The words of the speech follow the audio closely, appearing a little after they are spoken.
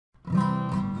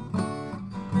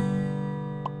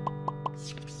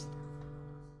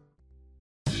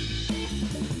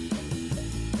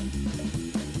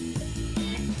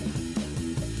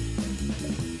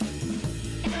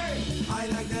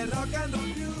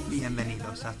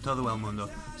Bienvenidos a todo el mundo.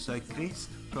 Soy Chris,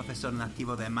 profesor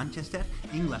nativo de Manchester,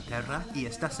 Inglaterra, y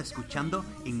estás escuchando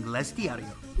Inglés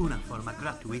Diario, una forma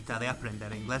gratuita de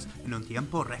aprender inglés en un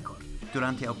tiempo récord.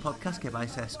 Durante el podcast que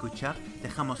vais a escuchar,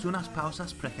 dejamos unas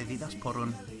pausas precedidas por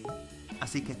un...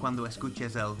 Así que cuando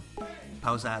escuches el...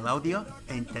 pausa el audio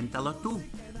e inténtalo tú.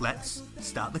 Let's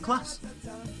start the class.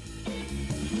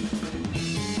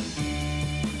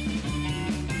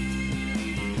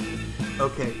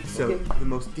 Okay, so the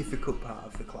most difficult part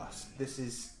of the class. This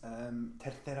is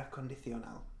tercera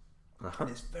condicional. And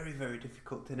it's very, very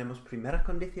difficult. Tenemos primera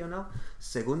condicional,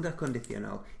 segunda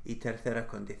condicional y tercera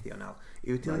condicional.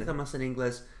 Y utilizamos en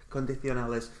inglés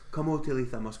condicionales. ¿Cómo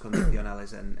utilizamos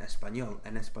condicionales en español?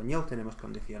 En español tenemos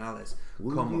condicionales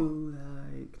como...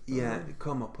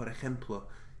 como, por ejemplo,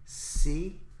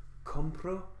 si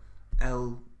compro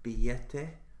el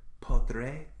billete,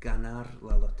 podré ganar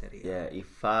la lotería. Yeah,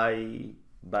 if I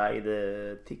buy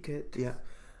the ticket,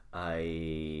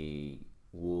 I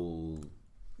will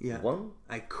won.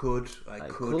 I could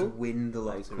win the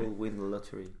lottery. I could win the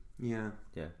lottery. Yeah.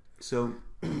 Yeah. So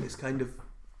it's kind of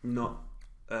not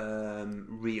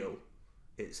real.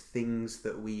 It's things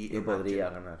that we Yo podría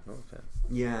ganar, ¿no? O sea,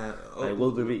 yeah. I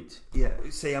will be rich. Yeah,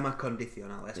 se llama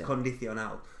condicional. Es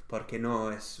condicional porque no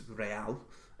es real.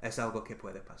 Es algo que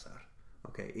puede pasar.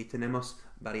 Okay, y tenemos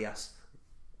varios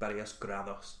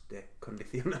grados de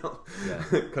condicional.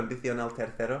 Yeah. Condicional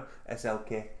tercero es el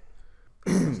que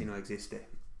si no existe.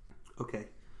 Okay,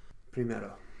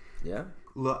 primero. Yeah.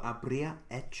 Lo habría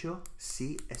hecho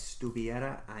si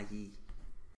estuviera allí.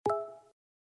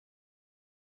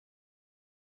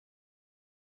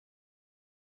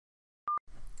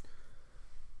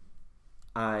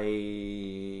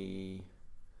 I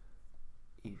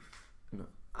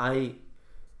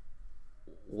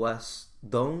was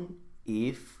done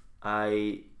if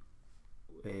I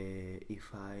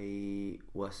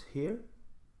was here.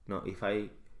 No, if I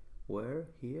were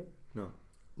here. No,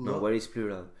 where is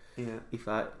plural? Yeah. If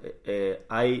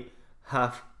I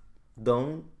have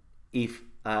done if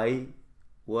I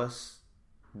was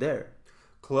there.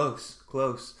 Close.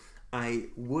 I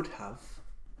would have.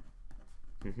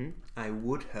 Mm-hmm. I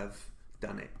would have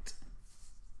done it.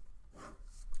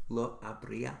 Lo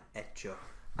habría hecho.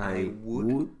 I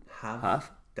would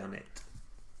have done it.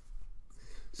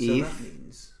 So if that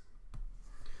means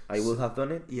I would have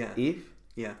done it. Yeah. If.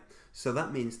 Yeah. So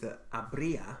that means that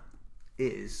habría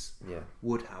is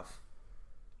would have.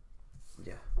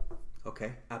 Yeah.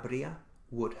 Okay. Habría,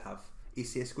 would have. Y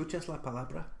si escuchas la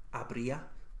palabra habría,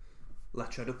 la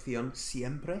traducción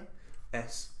siempre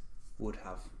es would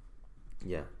have.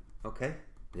 Yeah. Okay.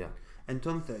 Yeah.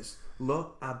 Entonces,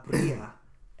 lo habría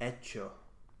hecho.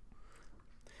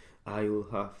 I would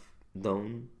have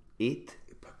done it.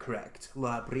 Correct. Lo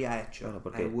habría hecho. Claro,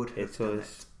 porque I would have hecho done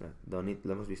es done it,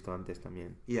 lo hemos visto antes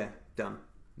también. Yeah, done.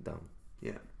 Done.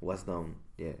 Yeah. Was done.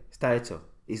 Yeah. Está hecho.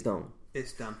 It's done.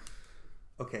 It's done.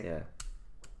 Okay. Yeah.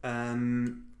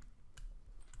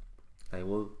 I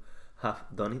would have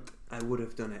done it. I would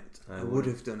have done it. I would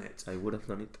have done it. I would have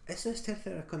done it. Eso es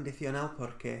tercera condicional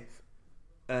porque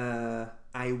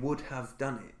I would have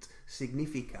done it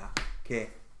significa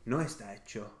que no está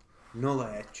hecho, no lo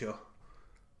he hecho,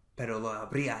 pero lo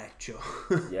habría hecho.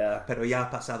 Yeah. Pero ya ha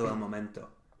pasado el momento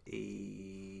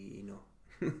y no.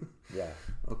 Yeah.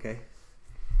 Okay.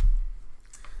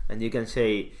 And you can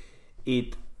say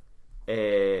it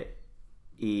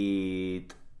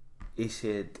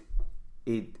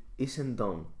isn't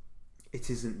done. It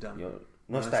isn't done.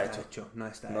 No está hecho. No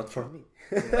está Not hecho. for me.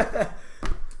 Yeah.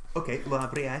 Okay, lo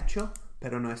habría hecho,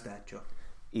 pero no está hecho.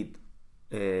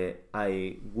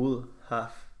 I would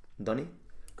have done it.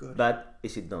 Good. But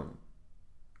is it done?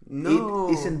 No.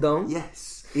 It isn't done.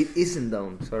 Yes. It isn't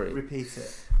done. Sorry. Repeat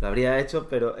it. Lo habría hecho,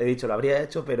 pero he dicho lo habría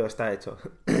hecho, pero está hecho.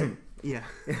 Yeah.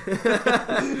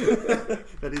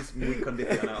 That is muy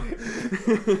condicional.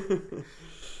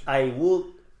 I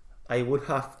would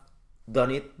have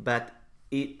done it, but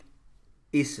it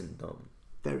isn't done.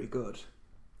 Very good.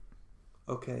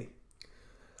 Okay.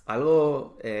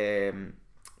 Algo que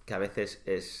a veces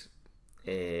es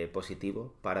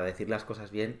positivo para decir las cosas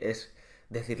bien es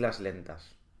decirlas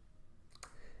lentas.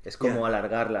 Es como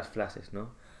alargar las frases,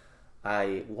 ¿no?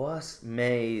 I was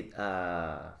made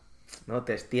 ¿no?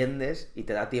 Te extiendes y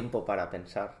te da tiempo para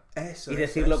pensar. Eso, y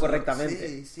decirlo eso.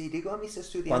 correctamente. Sí, digo a mis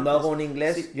estudiantes. Cuando hago un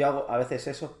inglés, yo hago a veces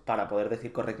eso para poder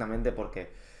decir correctamente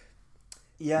porque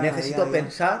necesito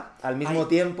pensar al mismo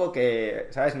tiempo que,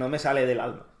 ¿sabes? No me sale del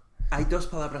alma. Hay dos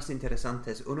palabras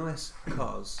interesantes. Uno es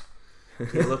cause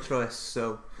y el otro es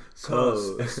so.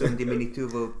 Cause es un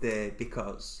diminutivo de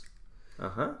because.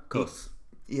 Cause.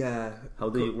 Yeah. How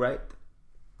do you write?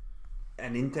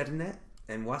 En internet,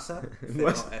 en WhatsApp,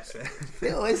 COS.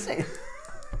 COS.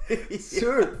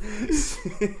 Sure.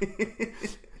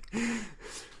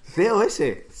 COS.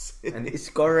 And it's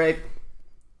correct.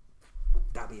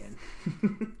 Está bien.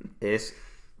 Es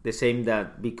the same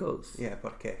that because. Yeah,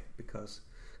 ¿por qué? Because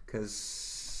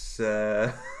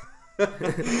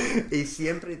y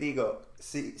siempre digo,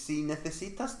 si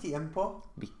necesitas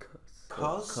tiempo,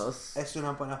 because es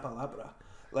una buena palabra.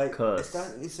 Like,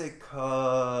 dice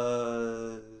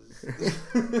cause.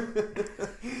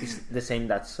 It's the same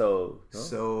that so, ¿no?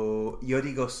 So, yo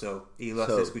digo so, y lo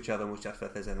has escuchado muchas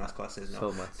veces en las clases, ¿no?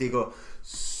 So much. Digo,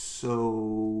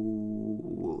 so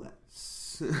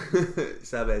let's.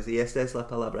 ¿Sabes? Y esta es la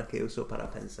palabra que uso para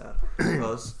pensar.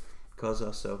 Cause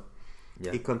o so.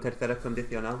 Yeah. Y con tercera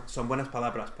condicional son buenas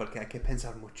palabras porque hay que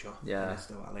pensar mucho en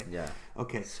esto, ¿vale? Yeah.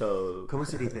 Ok. So, ¿Cómo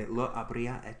se dice? Lo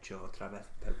habría hecho otra vez,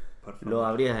 por favor. Lo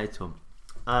habrías hecho.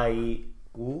 I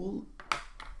would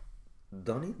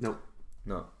done it? No.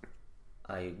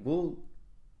 I would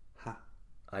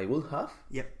have?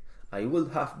 Yep. I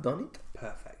would have done it?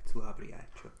 Perfect. Lo habría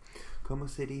hecho. ¿Cómo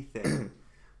se dice?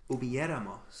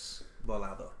 Hubiéramos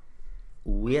volado.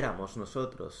 Hubiéramos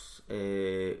nosotros.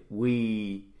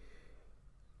 We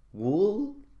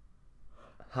would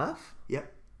have?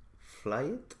 Yep.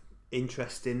 Fly it?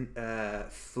 Interesting.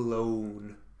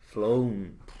 Flown.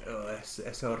 Flown. Oh,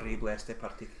 es horrible este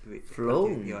participio.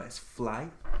 Flown. Es fly.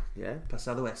 Yeah.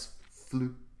 Pasado es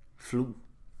flew. Flew.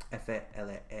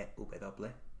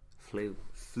 F-L-E-W. Flew.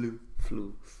 Flew.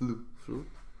 Flew. Flew. Flew.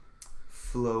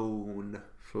 Flown.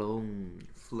 Flown.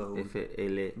 Flown.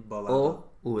 F-L-O-W-N.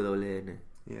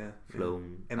 Yeah.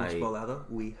 Flown. Hemos volado.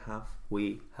 We have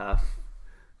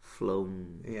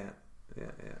flown. Yeah.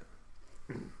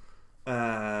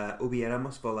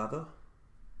 Hubiéramos volado.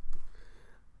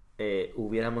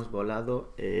 Hubiéramos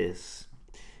volado es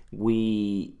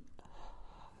we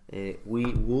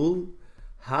would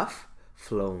have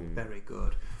flown. Very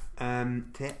good.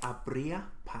 Te habría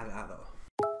pagado.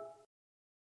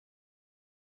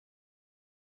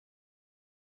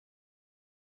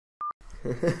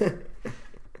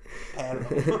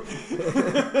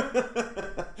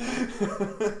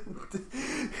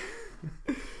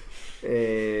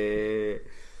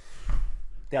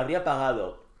 Te habría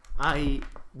pagado. I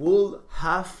would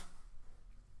have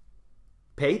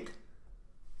paid.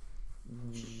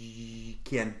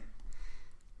 ¿Quién?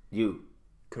 You.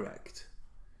 Correct.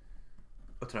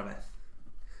 Otra vez.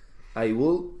 I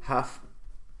would have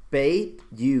paid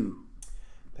you.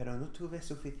 Pero no tuve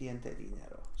suficiente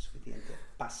dinero, suficiente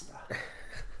pasta.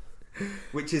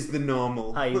 Which is the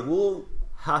normal. I would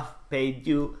have paid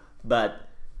you, but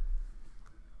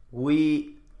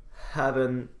we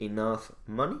haven't enough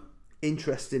money.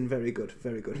 Interesting, very good.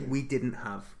 We didn't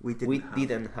have.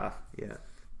 Didn't have. Yeah.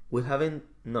 We haven't,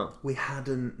 no. We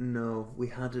hadn't, no. We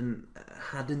hadn't.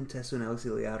 Hadn't es un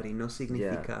auxiliary. No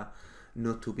significa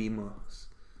no tuvimos.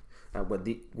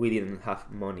 We didn't have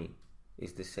money.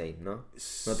 Is the same, ¿no?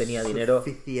 No tenía dinero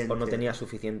o no tenía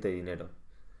suficiente dinero.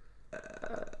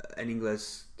 En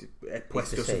inglés he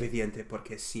puesto suficiente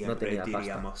porque siempre no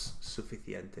diríamos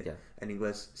suficiente. Yeah. En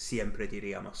inglés siempre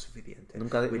diríamos suficiente.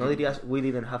 Nunca no dirías we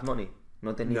didn't have money.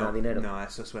 No tenía dinero. No,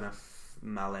 eso suena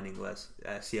mal en inglés.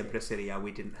 Siempre sería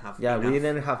we didn't have enough. We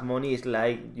didn't have money is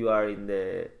like you are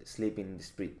sleeping in the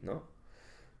street, ¿no?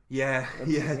 Yeah,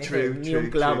 true. Ni un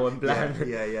clavo, en plan.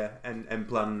 Yeah. En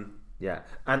plan. Yeah,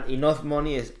 and enough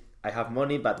money is I have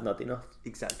money but not enough.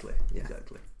 Exactly.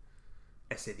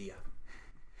 Ese día.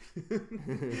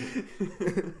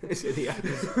 Ese día.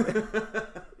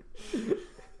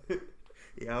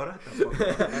 Y ahora tampoco.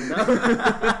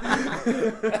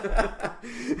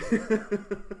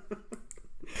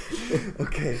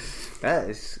 Okay.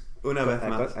 Es una vez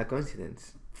más. A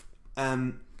coincidence.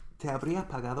 Te habría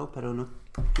pagado, pero no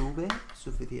tuve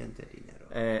suficiente dinero.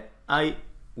 I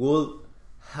would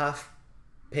have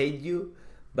paid you,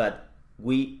 but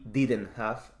we didn't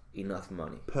have enough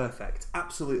money. Perfect.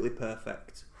 Absolutely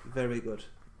perfect. Very good.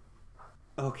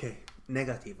 Okay.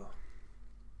 Negativo.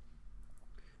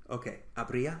 Okay.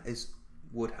 Habría is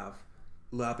would have.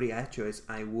 Lo habría hecho is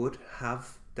I would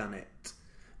have done it.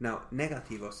 Now,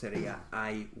 negativo sería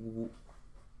I would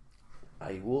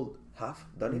have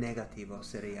done it. Negativo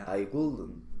sería I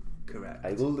wouldn't. Correct.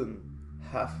 I wouldn't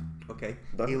have. Okay.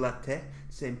 Done Y la T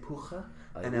se empuja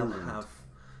en el have.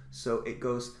 So it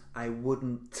goes I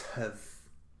wouldn't have.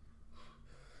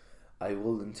 I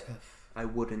wouldn't have. I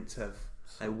wouldn't have.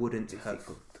 So I wouldn't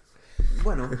difficult. have.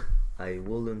 Bueno. I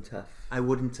wouldn't have. I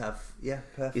wouldn't have. Yeah,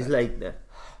 perfect. It's like the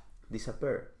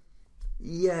disappear.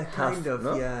 Yeah, kind of.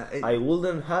 No? Yeah. I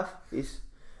wouldn't have is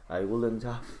I wouldn't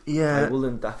have. Yeah. I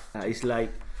wouldn't have. It's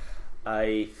like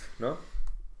I've, ¿no?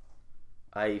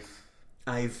 I've,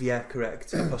 yeah,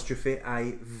 correct. Apóstrofe,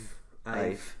 I've.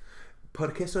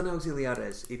 ¿Por qué son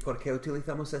auxiliares? ¿Y por qué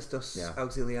utilizamos estos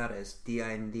auxiliares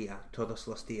día en día, todos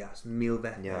los días, 1000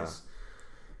 veces? Yeah.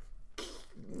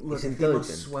 Lo decimos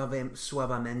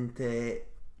suavemente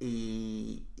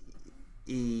y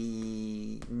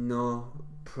no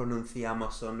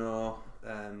pronunciamos o no,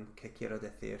 ¿qué quiero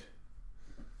decir?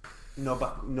 No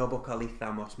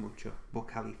vocalizamos mucho,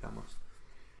 vocalizamos.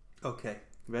 Okay,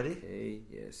 ready? Okay,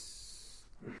 yes.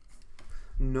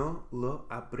 No lo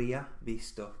habría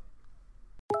visto.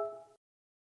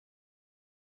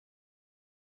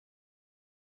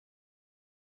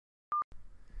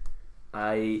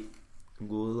 I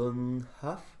wouldn't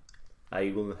have.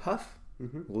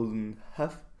 Wouldn't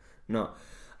have. No,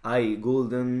 I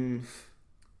wouldn't.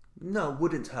 No,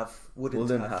 wouldn't have.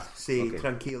 Sí, okay.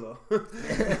 Tranquilo.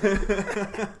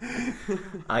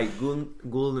 I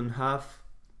wouldn't have.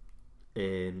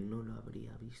 No lo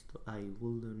habría visto. I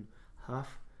wouldn't have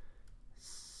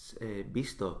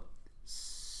visto.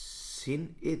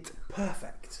 Seen it.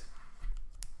 Perfect.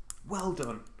 Well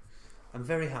done. I'm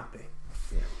very happy.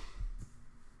 Yeah.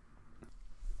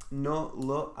 No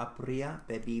lo habría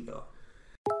bebido.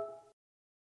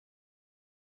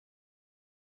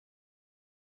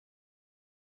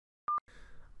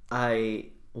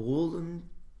 I wouldn't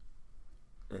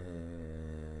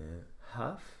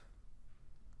have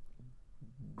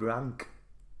drunk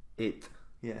it.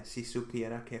 Yeah, si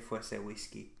supiera que fuese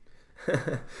whisky.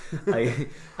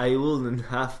 I wouldn't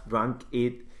have drunk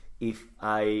it if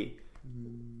I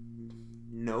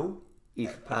know.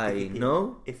 If I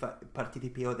know. If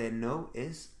participio de no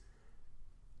is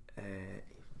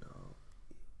if no.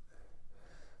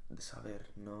 Saber,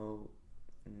 no.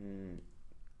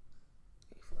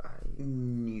 If I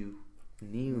knew.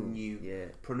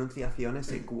 Yeah. Pronunciación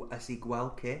es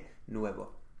igual que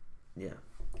nuevo. Yeah.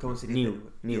 ¿Cómo se dice?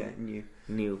 New. Yeah,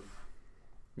 new.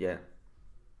 Yeah.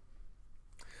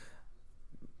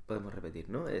 Podemos repetir,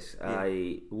 ¿no? Es yeah.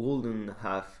 I wouldn't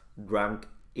have drunk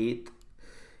it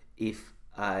if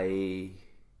I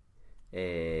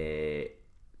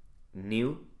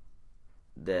knew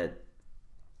that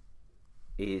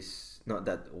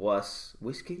was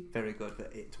whiskey. Very good.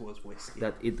 That it was whiskey.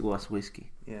 That it was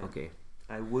whiskey. Yeah. Okay.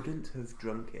 I wouldn't have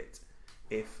drunk it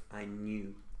if I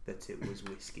knew that it was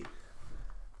whiskey.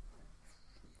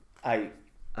 I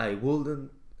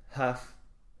wouldn't have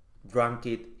drunk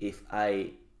it if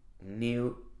I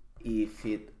knew if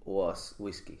it was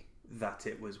whiskey. That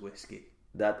it was whiskey.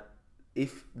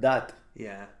 If that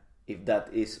Yeah. If that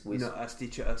is whiskey. No, has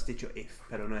dicho if,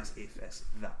 pero no es if, es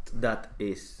that. That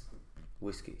is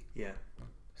whiskey. Yeah. O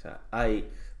sea, I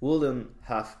wouldn't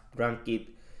have drunk it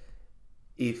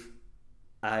if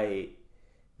I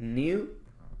knew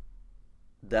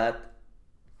that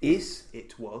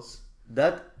it was.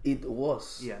 That it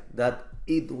was. Yeah. That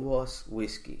it was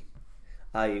whiskey.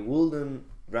 I wouldn't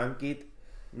drunk it.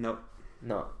 No.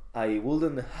 I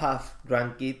wouldn't have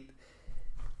drunk it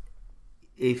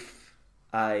if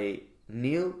I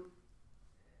knew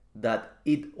that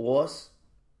it was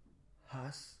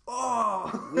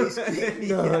whiskey.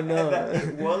 No. That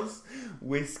it was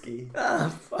whiskey. Ah,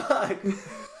 fuck.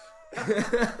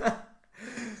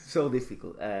 So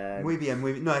difficult. Muy bien.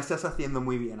 No, estás haciendo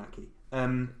muy bien aquí.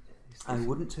 I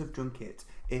wouldn't have drunk it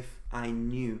if I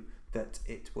knew that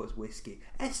it was whiskey.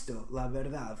 Esto, la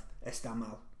verdad, está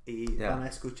mal. Y van a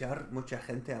escuchar mucha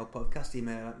gente al podcast y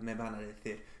me van a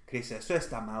decir, Chris, eso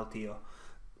está mal, tío.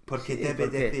 Porque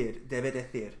debe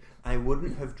decir, I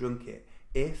wouldn't have drunk it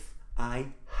if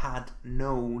I had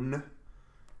known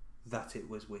that it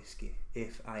was whiskey.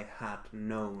 If I had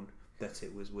known that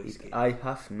it was whiskey. If I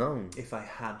have known. If I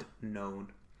had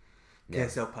known. Que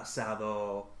es el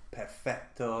pasado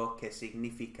perfecto, que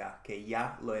significa que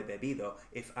ya lo he bebido.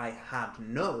 If I had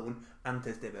known,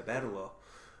 antes de beberlo,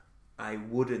 I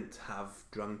wouldn't have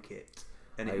drunk it.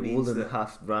 And it means wouldn't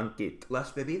have drunk it. ¿Lo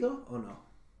has bebido o no?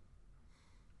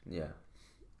 Yeah.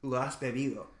 Lo has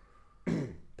bebido.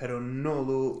 Pero no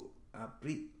lo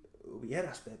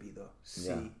hubieras bebido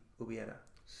si supieras.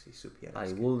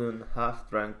 I wouldn't have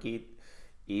drunk it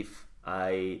if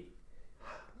I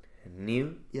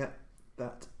knew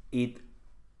that it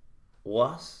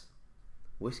was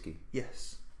whiskey.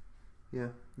 Yes.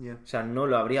 Yeah. O sea, no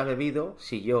lo habría bebido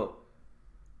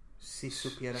si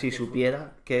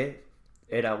supiera que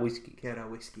era whisky. Que era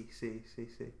whisky, sí.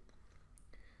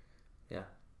 Yeah.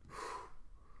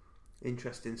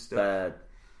 Interesting stuff. But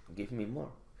give me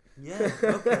more. Yeah,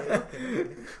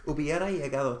 okay. ¿Hubiera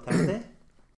llegado tarde?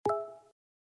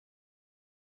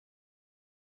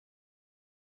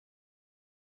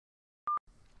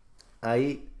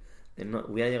 Ahí No,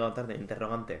 hubiera llegado tarde.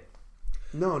 Interrogante.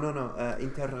 No,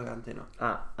 interrogante no.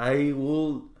 I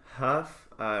would have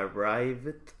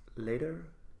arrived later.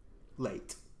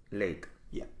 Late. Late.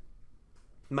 Yeah.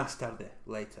 Más tarde,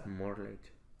 later. More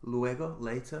late. Luego,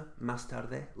 later. Más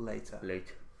tarde, later.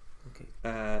 Late. Okay.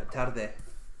 Tarde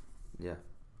Yeah.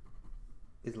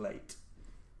 is late.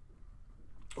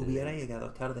 Hubiera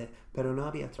llegado tarde, pero no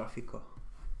había tráfico.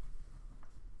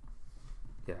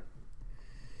 Yeah.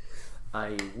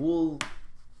 I would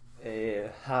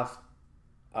have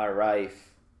arrived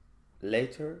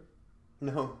later.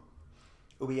 No.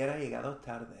 Hubiera llegado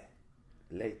tarde.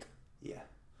 Late. Yeah.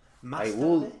 Más I tarde.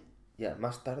 would. Yeah,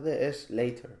 más tarde es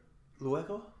later.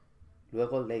 Luego.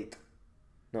 Luego late.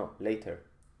 No, later.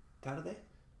 Tarde.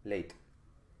 Late.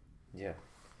 Yeah.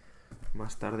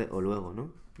 Más tarde o luego,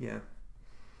 ¿no? Yeah.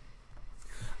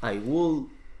 I would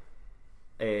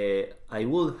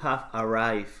have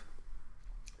arrived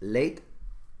late.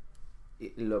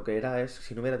 Y lo que era es,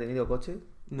 si no hubiera tenido coche.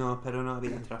 No, pero no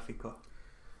había tráfico.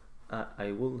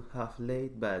 I would have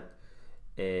late, but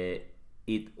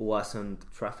it wasn't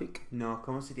traffic. No,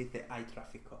 ¿cómo se dice hay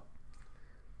tráfico?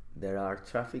 There are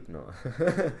traffic, no.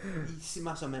 Y sí,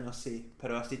 más o menos sí,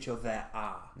 pero has dicho there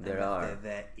are. There are.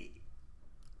 There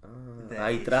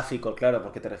Hay is. tráfico, claro,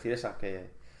 porque te refieres a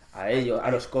que a ellos, a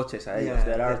los coches, a ellos.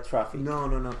 There are traffic. No,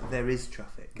 there is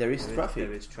traffic. There is traffic.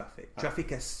 There is traffic.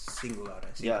 Traffic es singular,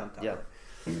 es Yeah, incontable.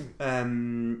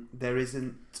 There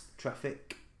isn't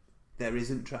traffic. There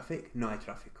isn't traffic. No hay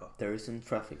tráfico. There isn't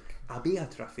traffic. Había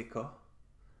tráfico.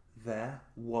 There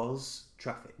was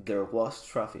traffic. There was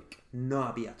traffic. No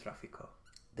había tráfico.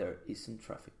 There isn't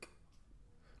traffic.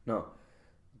 No.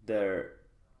 There...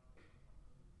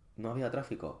 No había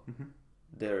tráfico. Mm-hmm.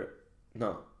 There...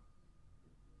 No.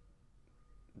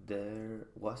 There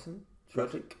wasn't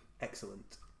traffic. Good.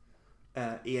 Excellent.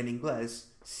 Y en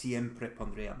inglés siempre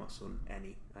pondríamos un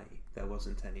any ahí. There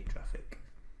wasn't any traffic.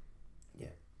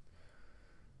 Yeah.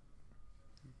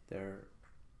 There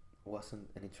wasn't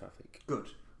any traffic. Good.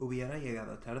 Hubiera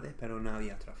llegado tarde, pero no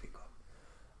había tráfico.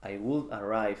 I would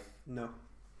arrive. No.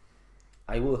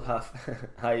 I would have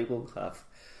arrived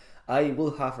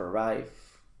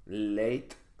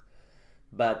late,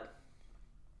 but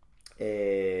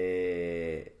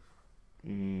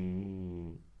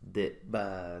no,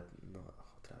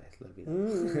 otra vez lo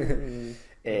olvidé.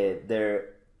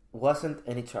 There wasn't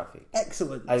any traffic.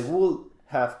 Excellent. I would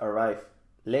have arrived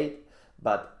late,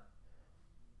 but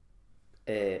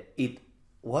it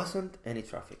wasn't any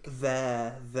traffic.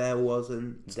 There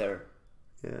wasn't. There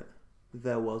Yeah.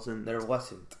 There wasn't.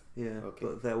 Yeah, Okay.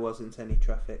 but there wasn't any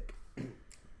traffic.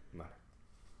 Vale.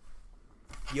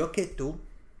 Yo que tú.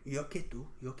 Yo que tú.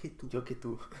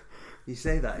 You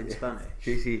say that in Spanish.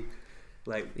 Sí.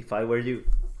 Like, If I were you.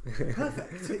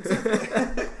 perfect.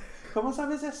 Exactly. ¿Cómo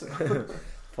sabes eso?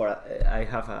 I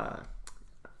have a.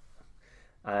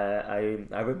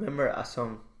 I remember a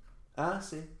song.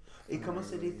 Sí. ¿Y cómo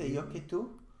se dice yo que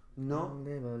tú? No.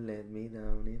 Never let me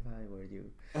down if I were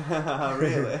you.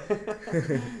 Really?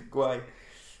 Guay.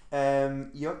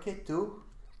 Yo que tú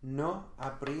no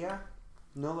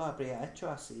lo habría hecho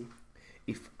así.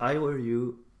 If I were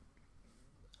you,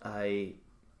 I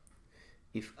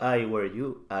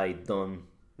don't.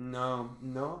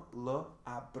 No lo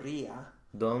habría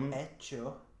Don't.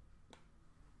 hecho.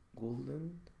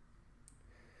 Wouldn't.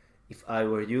 If I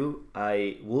were you,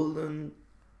 I wouldn't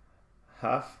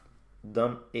have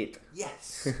done it.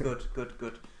 Yes.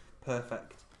 Good.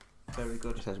 Perfect. Very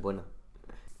good. Esa es buena.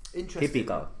 Interesting.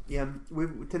 Typical. Yeah,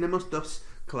 tenemos dos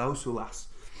cláusulas.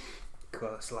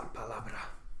 ¿Cuál es la palabra?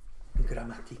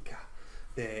 Gramática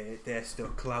de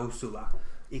esto, cláusula.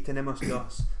 Y tenemos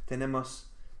dos. Tenemos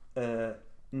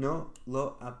no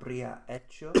lo habría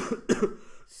hecho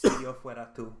si yo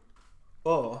fuera tú.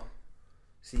 O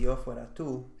si yo fuera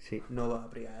tú, Sí. no lo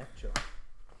habría hecho.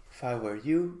 If I were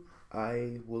you,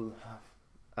 I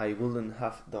wouldn't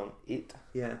have done it.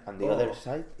 Yeah. And the Or, other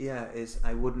side? Yeah, is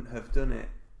I wouldn't have done it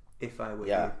if I were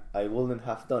Yeah, you. I wouldn't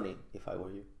have done it if I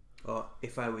were you. Or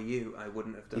if I were you, I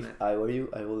wouldn't have done If it. I were you,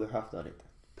 I wouldn't have done it.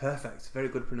 Perfect. Very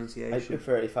good pronunciation. I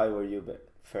prefer if I were you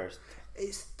first.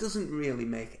 It doesn't really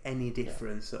make any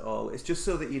difference at all. It's just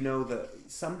so that you know that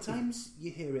sometimes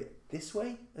you hear it this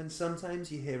way and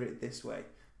sometimes you hear it this way,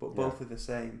 but both are the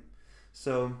same.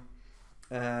 So,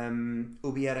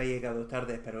 hubiera llegado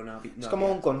tarde, pero no Es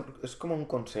como un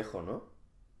consejo, ¿no?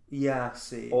 Ya,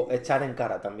 sí. O echar en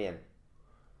cara también.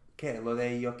 ¿Qué? Lo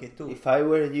de yo que tú. If I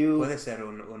were you... Puede ser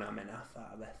una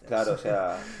amenaza a veces. Claro, o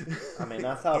sea,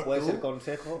 amenaza o puede ser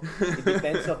consejo. It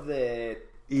depends of the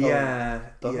tone.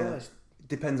 Yeah, Todo yeah. es...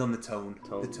 Depends on the tone.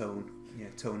 Tone. The tone. Yeah,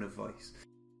 tone of voice.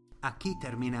 Aquí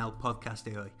termina el podcast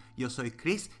de hoy. Yo soy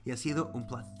Chris y ha sido un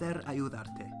placer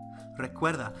ayudarte.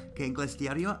 Recuerda que Inglés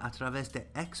Diario a través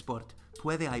de Export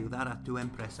puede ayudar a tu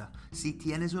empresa. Si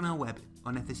tienes una web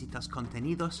o necesitas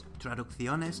contenidos,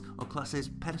 traducciones o clases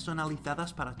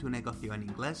personalizadas para tu negocio en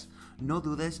inglés, no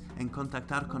dudes en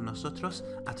contactar con nosotros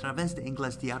a través de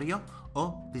Inglés Diario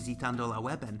o visitando la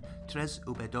web en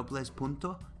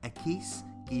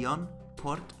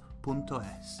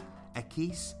www.x-port.es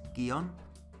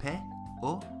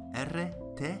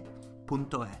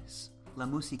x-port.es. La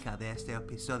música de este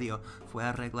episodio fue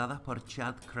arreglada por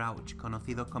Chad Crouch,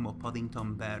 conocido como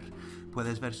Poddington Bear.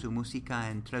 Puedes ver su música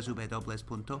en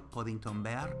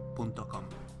www.poddingtonbear.com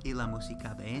y la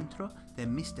música de intro de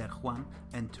Mr. Juan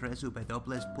en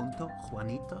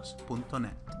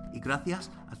www.juanitos.net. Y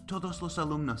gracias a todos los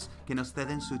alumnos que nos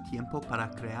ceden su tiempo para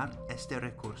crear este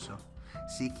recurso.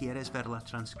 Si quieres ver la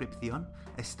transcripción,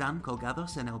 están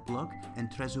colgados en el blog en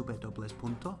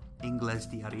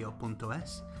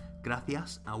www.inglesdiario.es.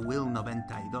 Gracias a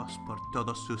Will92 por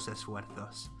todos sus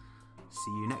esfuerzos.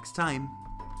 See you next time.